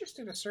know. see. I just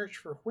did a search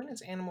for when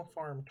is Animal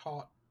Farm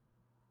taught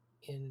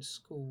in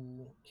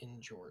school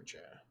in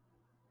Georgia.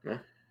 Yeah.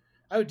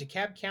 Oh,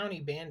 DeKalb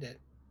County banned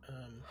it.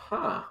 Um,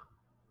 Huh.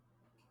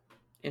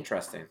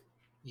 Interesting.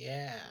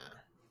 yeah.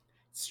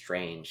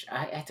 Strange.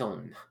 I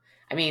don't,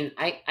 I mean,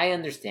 I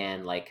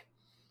understand like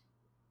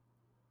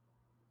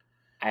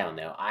I don't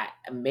know. I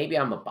maybe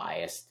I'm a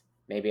biased.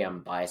 Maybe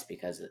I'm biased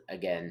because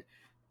again,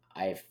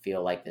 I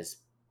feel like this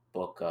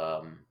book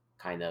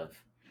kind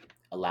of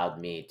allowed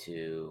me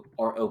to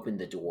or opened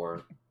the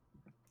door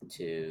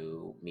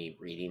to me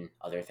reading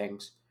other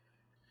things.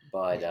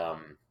 But Yeah.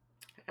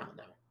 I don't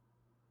know.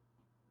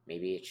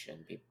 Maybe it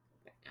shouldn't be.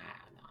 I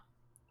don't know. I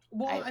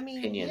Well, have I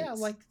mean, yeah, opinions.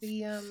 like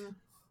the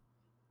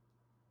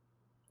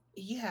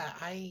yeah,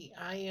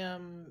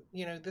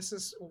 this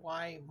is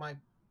why my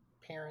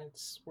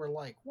parents were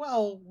like,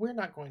 "Well, we're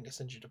not going to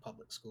send you to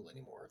public school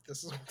anymore if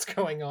this is what's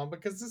going on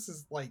because this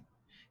is like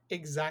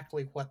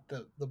exactly what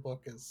the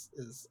book is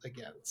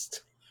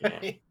against." Yeah,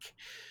 Like,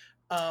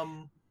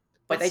 um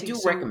but let's I see. do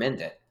So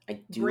recommend it. I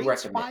do grades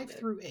recommend 5 it.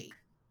 through 8.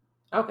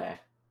 Okay.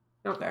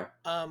 Okay.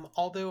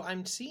 Although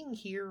I'm seeing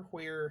here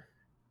where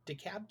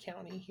DeKalb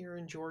County here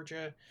in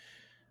Georgia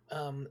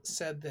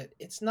said that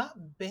it's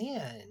not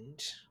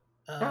banned.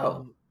 Oh.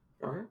 Um,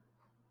 All right.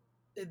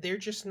 they're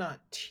just not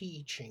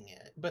teaching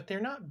it, but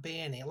they're not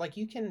banning. Like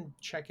you can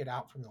check it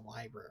out from the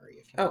library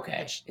if you want,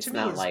 Okay. which to It's me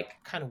not is like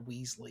kind of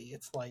Weasley.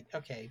 It's like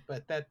okay,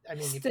 but that I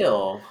mean,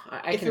 still.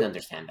 I if can it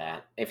understand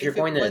that if you're if it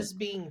going to. was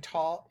being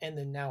taught and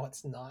then now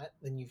it's not,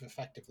 then you've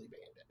effectively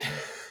banned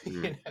it.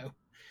 Mm, yeah.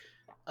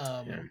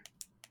 Um,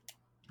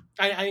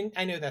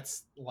 I know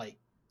that's like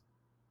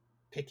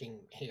picking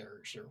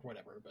hairs or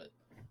whatever, but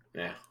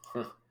Yeah.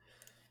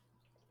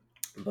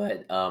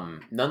 But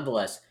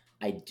nonetheless,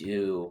 I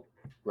do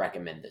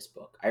recommend this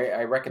book. I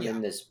yeah,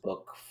 recommend this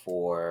book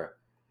for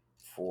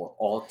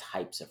all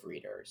types of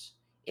readers.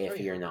 oh If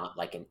yeah, you're not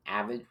like an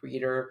avid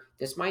reader,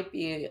 this might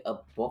be a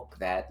book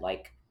that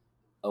like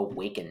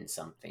awakens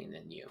something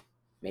in you.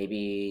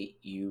 Maybe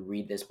you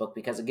read this book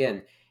because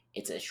again,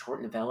 it's a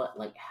short novella.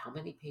 Like how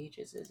many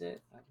pages is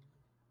it?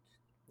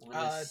 I want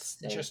to it's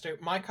say just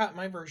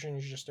my version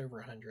is just over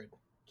 100.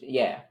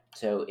 yeah.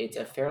 So it's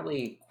Yeah, a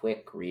fairly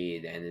quick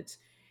read, and it's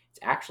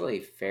actually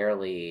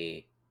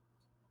fairly,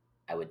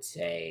 I would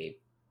say,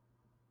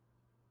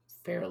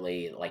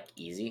 fairly like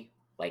easy.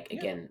 Like yeah,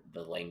 again,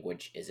 the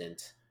language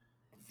isn't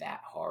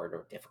that hard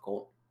or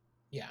difficult.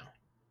 yeah.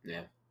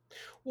 Yeah,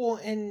 Well,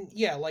 and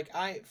yeah, like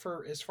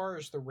for as far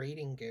as the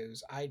rating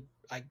goes, I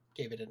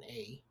gave it an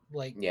A.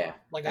 yeah.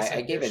 Like I I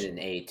said, gave it there's an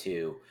A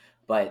too,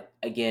 but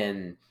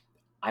again,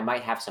 I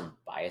might have some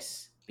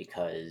bias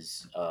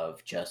because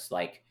of just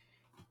like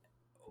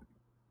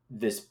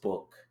this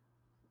book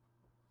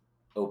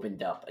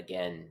opened up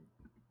again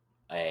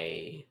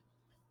a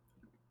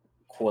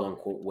quote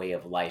unquote way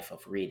of life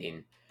of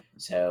reading.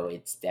 So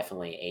it's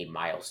definitely a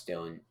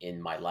milestone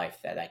in my life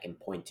that I can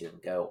point to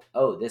and go,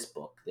 oh, this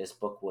book. This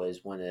book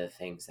was one of the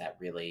things that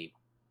really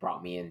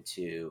brought me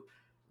into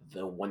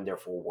the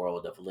wonderful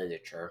world of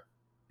literature.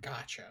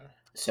 gotcha.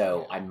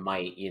 So Yeah, I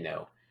might,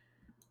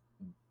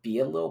 be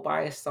a little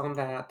biased on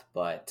that,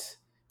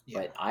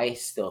 yeah, but I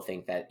still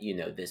think that,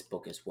 this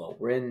book is well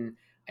written.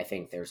 I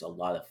think there's a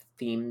lot of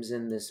themes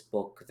in this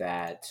book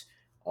that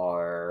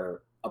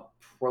are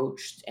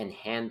approached and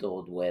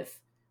handled with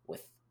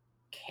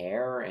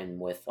care and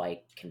with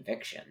like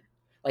conviction.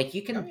 Like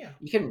Oh yeah.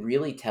 you can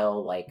really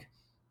tell like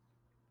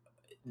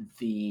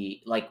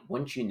the like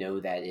once you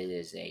know that it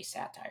is a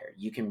satire,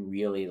 you can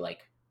really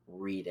like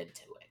read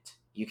into it.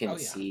 You Oh can yeah.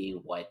 see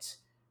what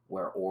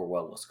where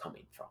Orwell was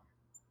coming from.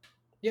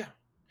 Yeah.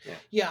 Yeah.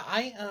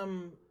 Yeah.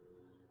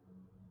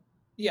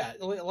 Yeah,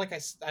 like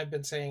I've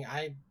been saying,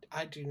 I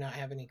do not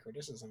have any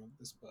criticism of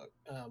this book.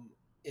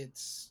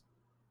 It's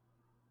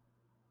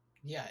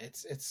yeah,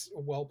 it's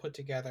well put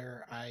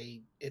together.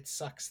 It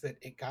sucks that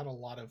it got a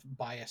lot of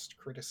biased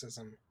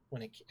criticism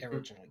when it Mhm.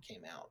 originally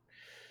came out.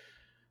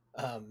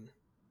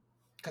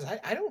 Because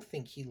I don't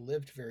think he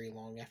lived very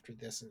long after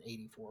this and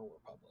 84 were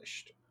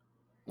published.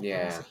 Like I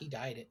want to Yeah. say he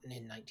died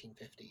in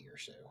 1950 or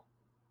so.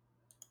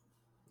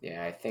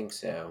 Yeah, I think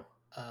so.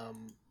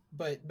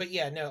 But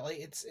yeah, no, like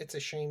it's a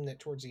shame that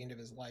towards the end of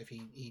his life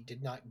he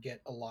did not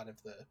get a lot of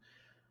the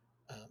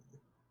um,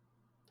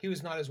 he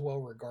was not as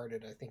well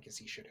regarded, I think, as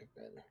he should have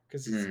been,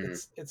 because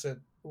Mm, it's a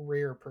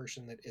rare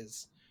person that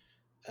is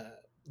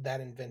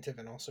that inventive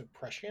and also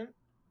prescient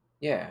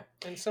yeah.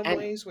 in some And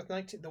ways with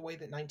the way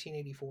that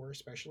 1984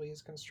 especially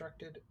is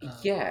constructed.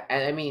 yeah,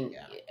 and I mean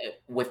Yeah,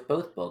 with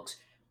both books,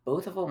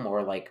 both of them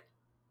were like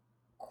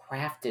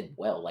crafted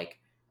well. Like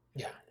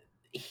yeah,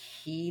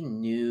 he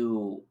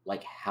knew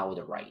like how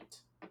to write.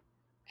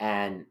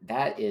 And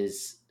that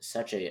is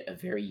such a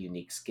very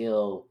unique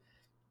skill,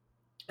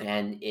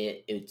 and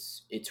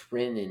it's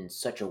written in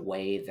such a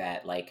way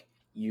that like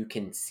you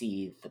can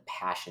see the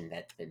passion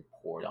that's been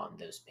poured on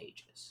those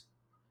pages,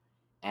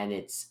 and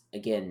it's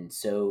again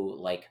so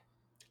like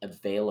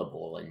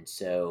available and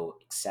so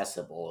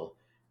accessible.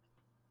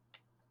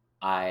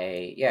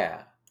 I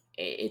yeah,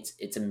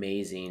 it's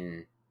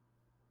amazing.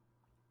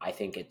 I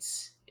think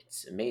it's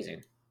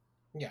amazing.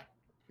 yeah,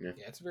 Yeah.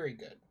 yeah. It's very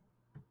good.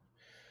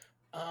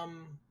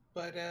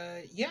 But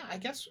yeah, I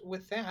guess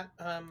with that,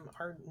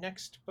 our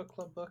next book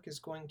club book is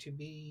going to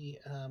be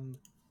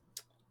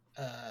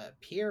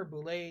Pierre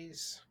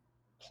Boulez's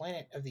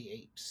Planet of the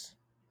Apes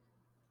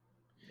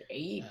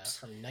Apes.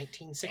 from Damn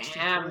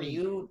 1963.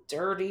 you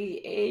dirty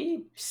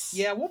apes.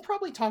 Yeah, we'll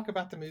probably talk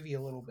about the movie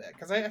a little bit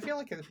because I feel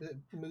like the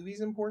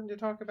movie's important to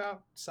talk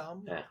about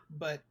some, Yeah.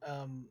 but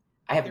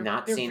I have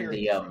not they're seen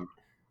very different.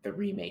 the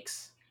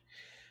remakes.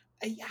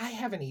 I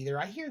haven't either.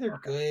 I hear they're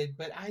Okay. good,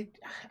 but I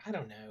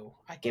don't know.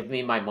 I Give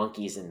me my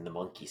monkeys in the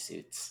monkey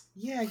suits.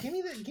 Yeah, give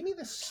me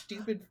the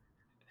stupid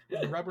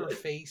rubber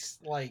face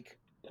like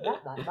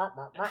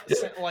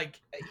like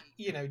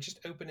just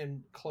open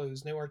and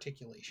close, no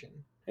articulation.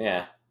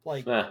 Yeah.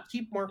 Like Uh,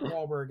 keep Mark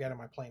Wahlberg out of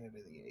my Planet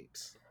of the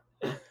Apes.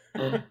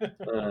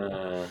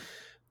 uh,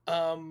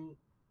 um,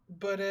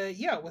 but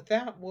yeah, with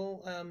that,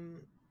 we'll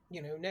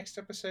next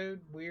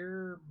episode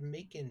we're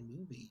making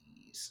movies,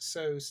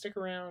 so stick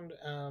around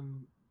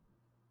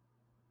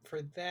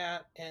for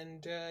that,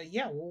 and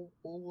yeah,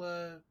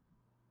 we'll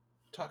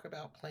talk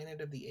about Planet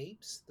of the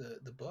Apes,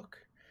 the book,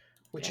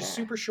 which is yeah.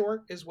 super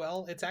short as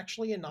well. It's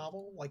actually a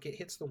novel, like it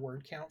hits the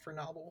word count for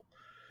novel,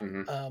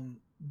 Hmm.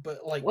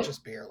 but like What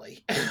just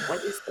barely.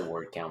 what is the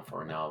word count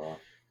for a novel?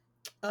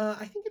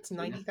 I think it's Do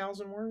you know?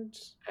 90,000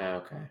 words.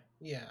 Okay.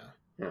 Yeah,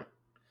 Yeah.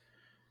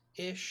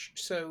 ish.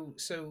 So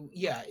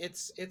yeah,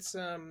 it's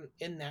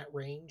in that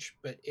range,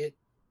 but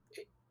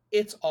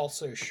it's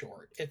also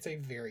short. It's a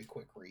very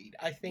quick read.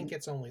 I think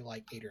it's only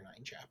like 8 or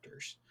 9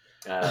 chapters.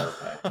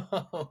 Okay.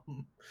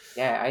 um,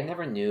 Yeah, I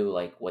never knew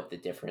like what the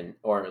different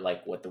or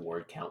like what the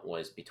word count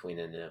was between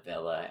a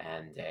novella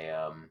and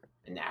a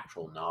an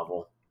actual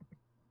novel.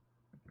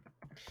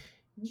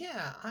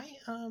 yeah, I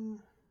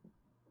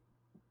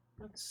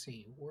let's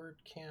see, word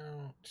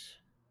count.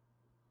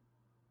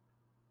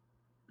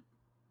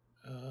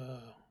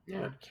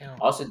 Yeah. Word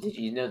count Also, did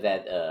you know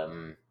that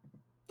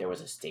there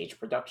was a stage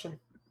production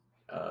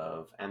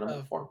of Animal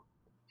of Farm?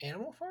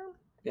 Animal Farm.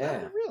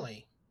 Yeah. Oh,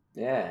 really?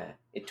 Yeah.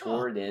 It Huh.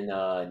 toured in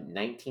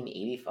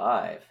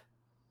 1985.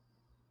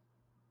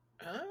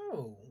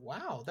 Oh,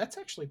 wow. That's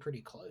actually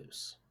pretty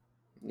close.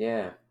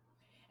 Yeah.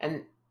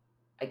 And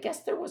I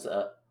guess there was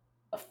a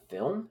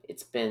film.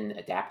 It's been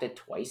adapted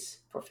twice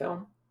for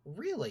film.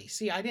 Really?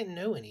 See, I didn't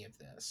know any of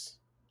this.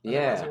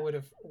 Otherwise, I Yeah. would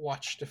have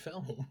watched a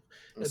film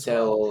as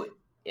well.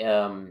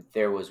 So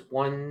there was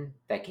one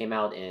that came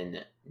out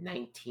in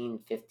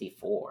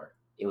 1954.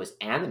 It was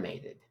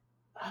animated.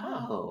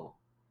 Huh. Oh,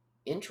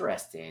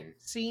 interesting.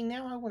 See,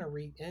 now I want to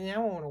read, and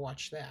now I want to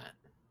watch that.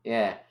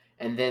 Yeah.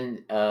 And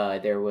then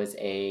there was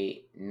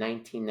a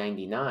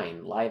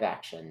 1999 live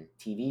action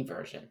TV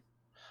version.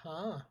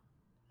 Huh.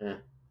 Yeah.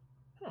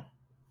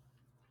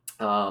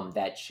 Huh.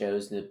 That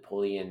shows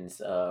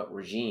Napoleon's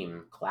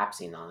regime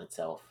collapsing on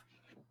itself.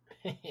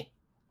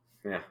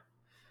 Yeah.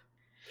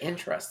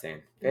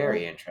 Interesting.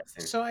 Very Well,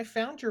 interesting. so I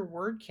found your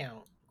word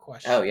count Oh,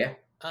 question.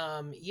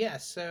 yeah. Yeah,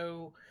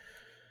 so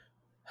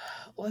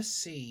let's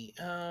see.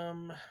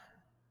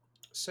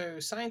 So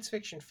science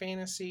fiction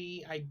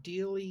fantasy,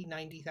 ideally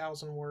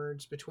 90,000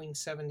 words, between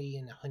 70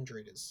 and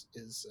 100 is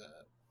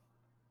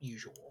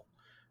usual.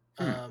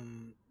 Hmm.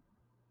 Um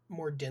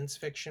more dense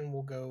fiction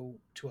will go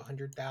to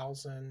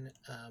 100,000.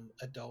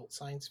 Adult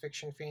science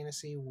fiction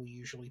fantasy will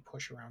usually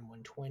push around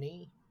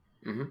 120.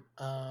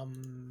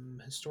 Mm-hmm.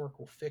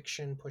 Historical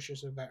fiction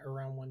pushes about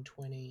around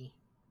 120.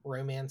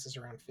 Romance is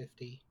around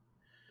 50.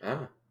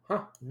 Oh,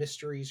 huh.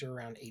 Mysteries are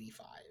around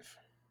 85.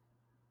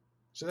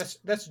 So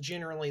that's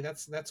generally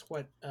that's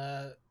what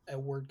a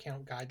word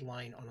count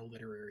guideline on a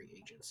literary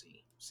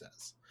agency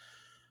says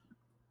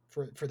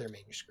for their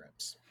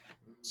manuscripts.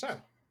 So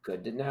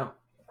Good to know.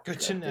 good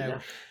to Good to know. know.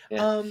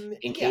 Yeah. In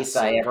Yeah. case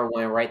I So ever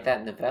want to write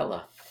that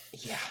novella.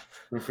 yeah,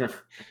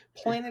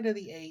 Planet of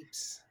the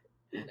Apes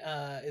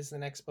is the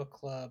next book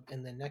club,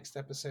 and the next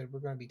episode we're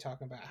going to be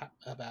talking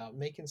about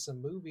making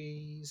some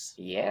movies.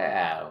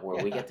 Yeah,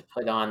 where we Yeah, get to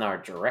put on our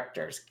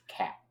director's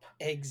cap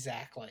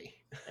exactly.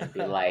 and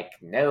be like,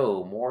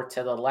 no, more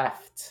to the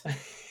left.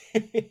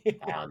 I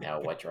don't know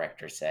what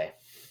directors say.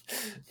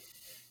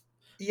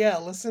 Yeah,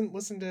 listen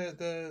to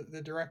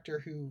the director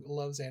who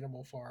loves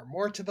Animal Farm.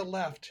 More to the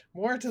left.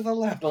 More to the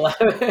left.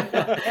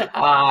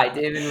 I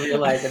didn't even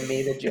realize I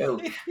made a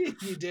joke.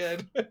 You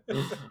did.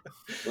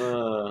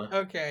 Uh,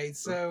 Okay,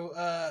 so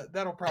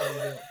that'll probably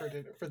do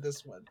it for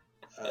this one.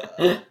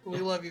 We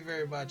love you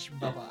very much.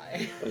 Bye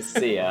bye.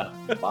 See ya.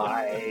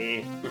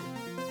 Bye.